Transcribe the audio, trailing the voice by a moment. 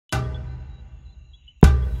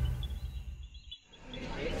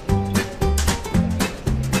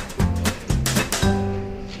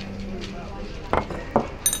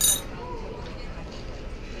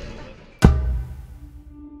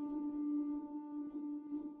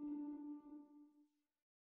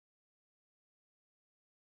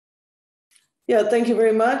Yeah, thank you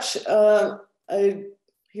very much. I'm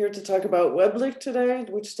here to talk about WebLicht today,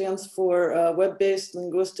 which stands for Web-Based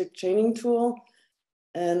Linguistic Chaining Tool.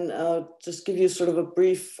 And I'll just give you sort of a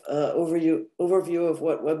brief overview of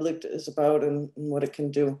what WebLicht is about and what it can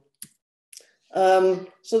do. So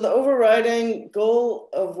the overriding goal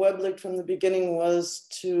of WebLicht from the beginning was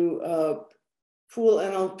to pool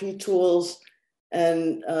NLP tools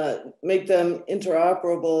and make them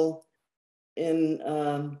interoperable in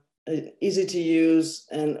an easy to use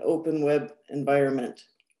and open web environment.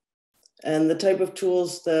 And the type of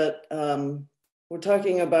tools that we're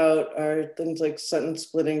talking about are things like sentence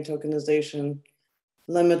splitting, tokenization,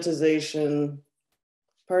 lemmatization,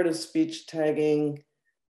 part of speech tagging,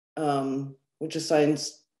 which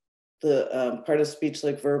assigns the part of speech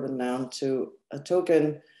like verb and noun to a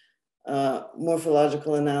token,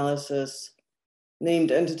 morphological analysis,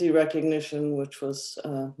 named entity recognition, which was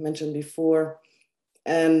mentioned before,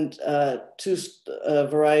 and two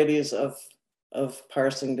varieties of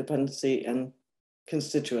parsing, dependency and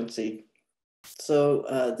constituency.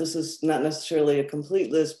 So this is not necessarily a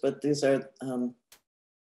complete list, but these are some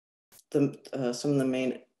of the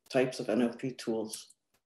main types of NLP tools.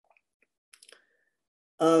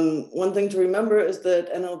 One thing to remember is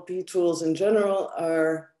that NLP tools in general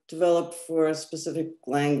are developed for a specific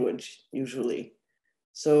language, usually.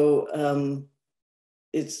 So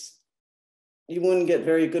you wouldn't get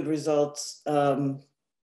very good results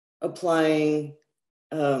applying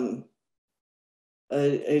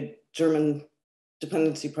a German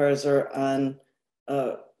dependency parser on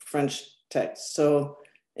French text. So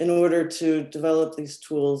in order to develop these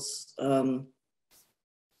tools, we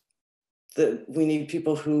need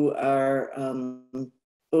people who are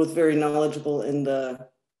both very knowledgeable in the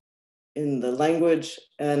language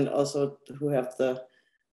and also who have the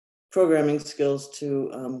programming skills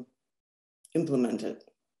to implement it.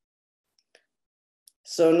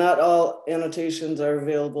 So not all annotations are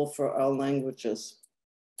available for all languages.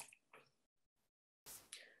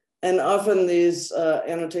 And often these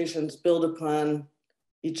annotations build upon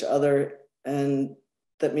each other, and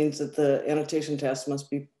that means that the annotation task must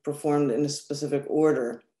be performed in a specific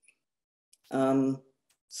order.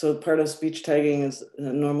 So part of speech tagging is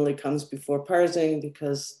normally comes before parsing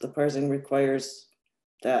because the parsing requires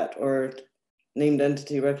that, or named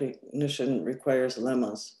entity recognition requires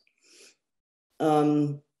lemmas.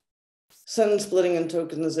 Sentence splitting and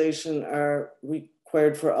tokenization are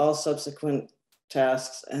required for all subsequent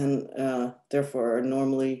tasks and therefore are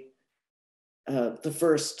normally the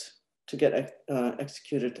first to get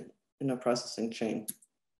executed in a processing chain.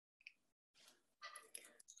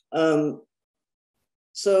 Often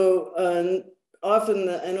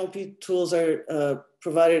the NLP tools are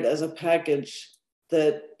provided as a package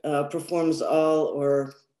that performs all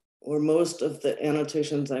or most of the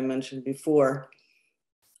annotations I mentioned before.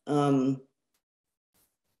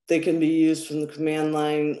 They can be used from the command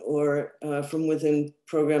line or from within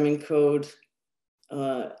programming code.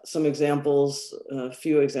 Some examples, a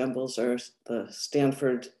few examples are the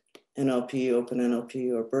Stanford NLP, Open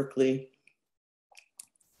NLP, or Berkeley.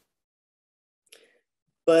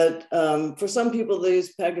 But for some people,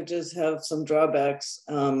 these packages have some drawbacks.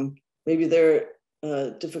 Maybe they're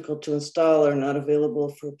difficult to install or not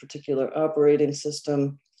available for a particular operating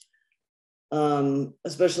system,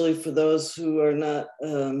 especially for those who are not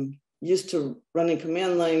used to running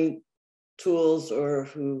command line tools or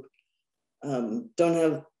who don't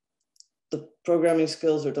have the programming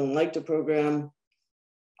skills or don't like to program.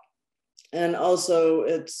 And also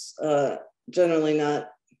it's generally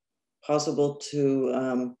not possible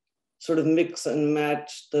to sort of mix and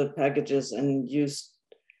match the packages and use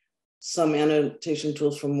some annotation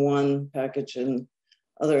tools from one package and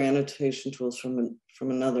other annotation tools from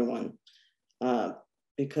another one,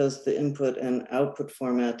 because the input and output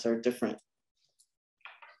formats are different.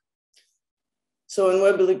 So in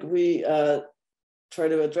WebLicht, we try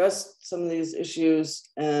to address some of these issues,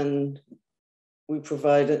 and we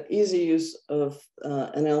provide an easy use of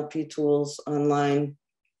NLP tools online.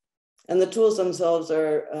 And the tools themselves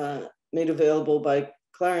are made available by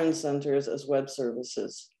CLARIN centers as web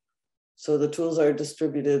services. So the tools are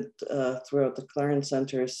distributed throughout the CLARIN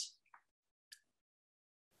centers.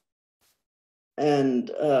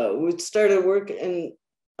 And we started work on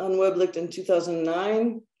WebLicht in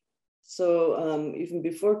 2009. So even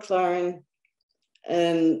before CLARIN,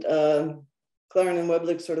 and CLARIN and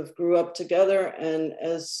WebLicht sort of grew up together. And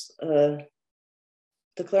as the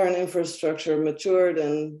CLARIN infrastructure matured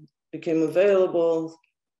and became available,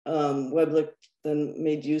 WebLicht then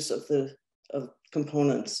made use of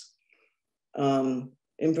components.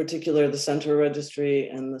 In particular, the center registry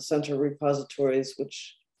and the center repositories,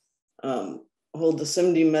 which hold the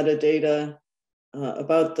SIMD metadata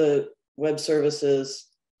about the web services,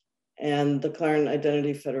 and the CLARIN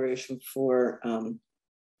Identity Federation for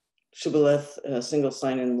Shibboleth single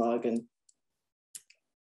sign-in login.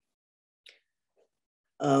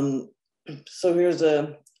 So here's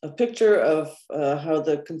a picture of how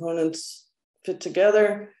the components fit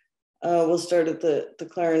together. We'll start at the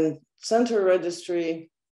CLARIN Center registry,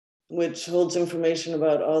 which holds information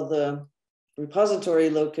about all the repository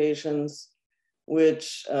locations,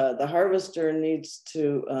 which the harvester needs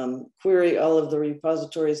to query all of the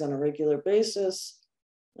repositories on a regular basis.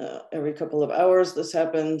 Every couple of hours this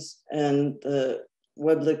happens, and the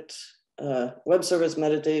WebLicht web service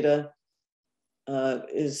metadata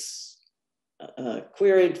is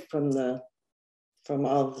queried from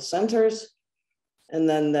all of the centers, and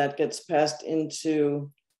then that gets passed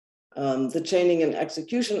into the chaining and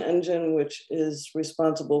execution engine, which is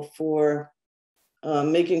responsible for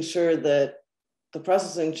making sure that the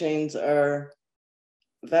processing chains are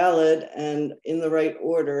valid and in the right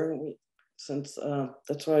order, since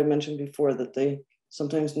that's why I mentioned before that they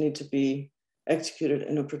sometimes need to be executed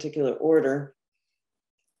in a particular order.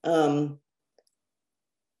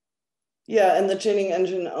 Yeah, and the chaining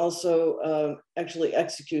engine also actually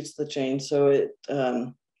executes the chain. So it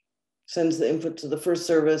sends the input to the first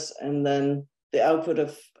service, and then the output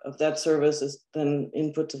of that service is then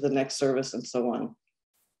input to the next service, and so on,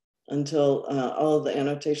 until all of the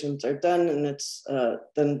annotations are done, and it's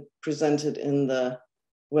then presented in the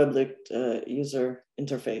WebLicht user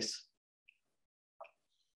interface.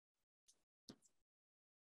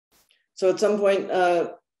 So at some point,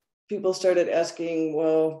 people started asking,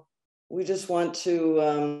 well, we just want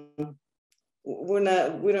to, we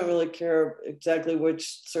don't really care exactly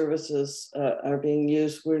which services are being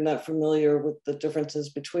used. We're not familiar with the differences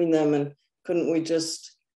between them, and couldn't we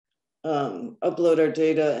just upload our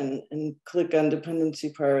data and click on dependency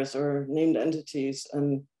pairs or named entities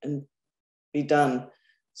and be done?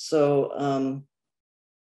 So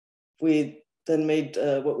we then made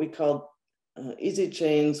what we called easy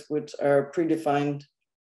chains, which are predefined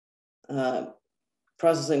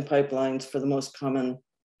processing pipelines for the most common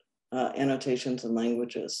annotations and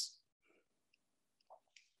languages.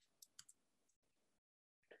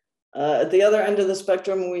 At the other end of the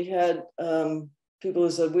spectrum, we had people who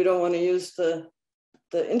said, we don't want to use the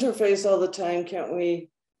interface all the time. Can't we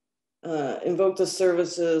invoke the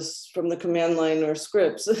services from the command line or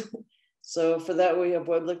scripts? So for that, we have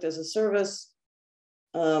WebLicht as a service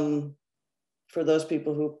for those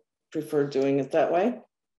people who prefer doing it that way.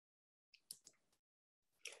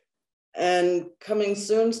 And coming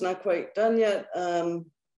soon, it's not quite done yet,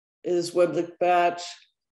 is WebLicht Batch,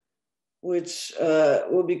 which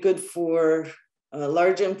will be good for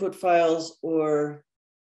large input files or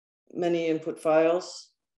many input files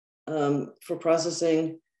for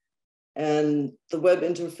processing. And the web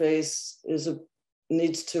interface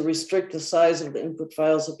needs to restrict the size of the input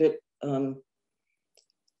files a bit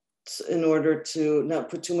in order to not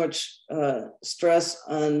put too much stress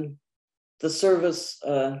on the servers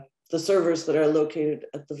that are located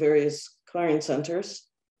at the various CLARIN centers.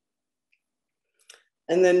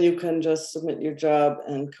 And then you can just submit your job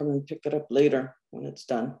and come and pick it up later when it's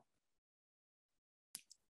done.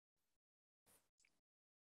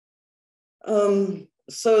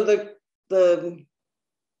 So the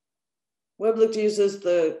WebLicht uses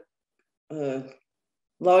the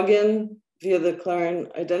login via the CLARIN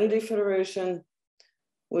Identity Federation,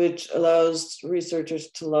 which allows researchers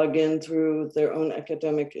to log in through their own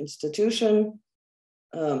academic institution.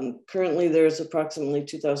 Currently, there's approximately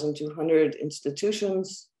 2,200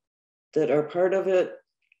 institutions that are part of it.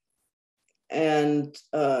 And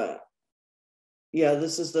yeah,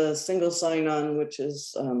 this is the single sign-on, which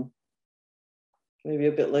is maybe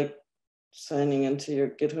a bit like signing into your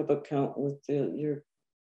GitHub account with your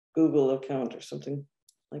Google account or something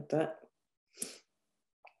like that.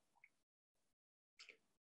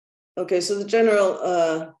 Okay, so the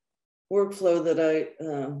general workflow that I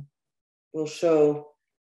will show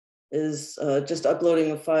is just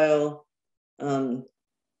uploading a file,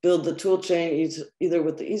 build the tool chain either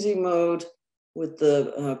with the easy mode, with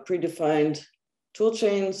the predefined tool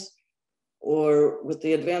chains, or with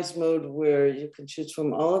the advanced mode where you can choose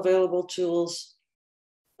from all available tools,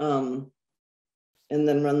 and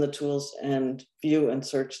then run the tools and view and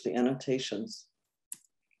search the annotations.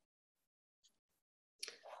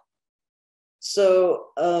 So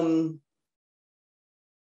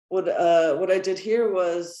what I did here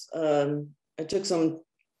was I took some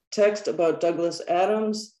text about Douglas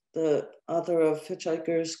Adams, the author of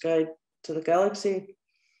Hitchhiker's Guide to the Galaxy,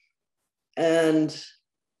 and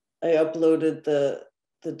I uploaded the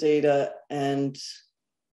the data and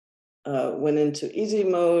went into easy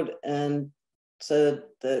mode and said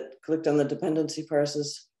that, clicked on the dependency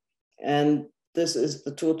parses. And this is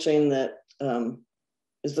the tool chain that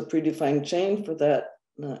is the predefined chain for that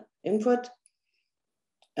input.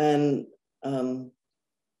 And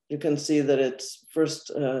you can see that it's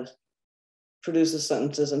first produces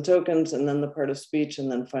sentences and tokens, and then the part of speech,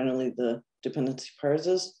 and then finally the dependency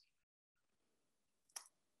parses.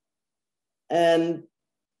 And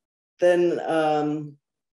then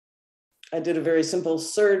I did a very simple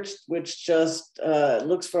search, which just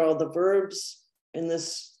looks for all the verbs in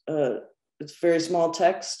this, it's very small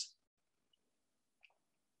text.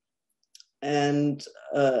 And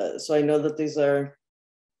so I know that these are,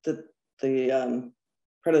 the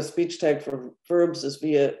part of speech tag for verbs is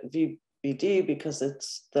via VBD because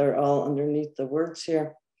they're all underneath the words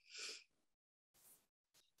here.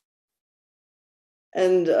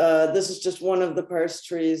 And this is just one of the parse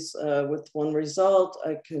trees with one result.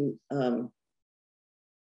 I can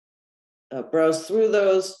browse through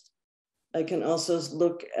those. I can also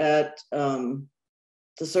look at the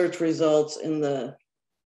search results in the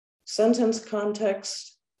sentence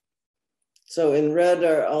context. So in red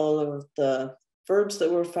are all of the verbs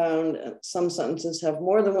that were found. Some sentences have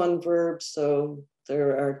more than one verb, so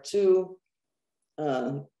there are 2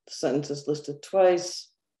 sentences listed twice.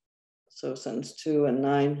 So sentence 2 and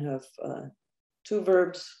 9 have 2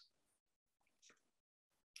 verbs.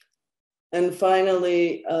 And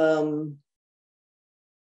finally,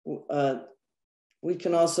 we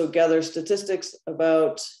can also gather statistics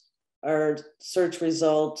about our search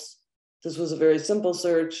results. This was a very simple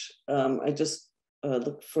search. I just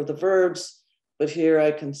looked for the verbs, but here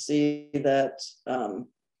I can see that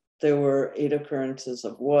there were 8 occurrences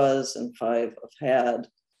of was and 5 of had,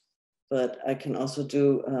 but I can also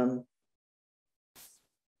do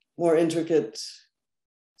more intricate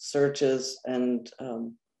searches and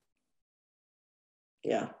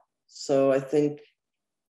yeah, so I think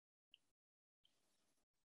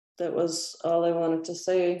that was all I wanted to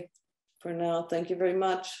say for now. Thank you very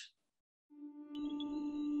much.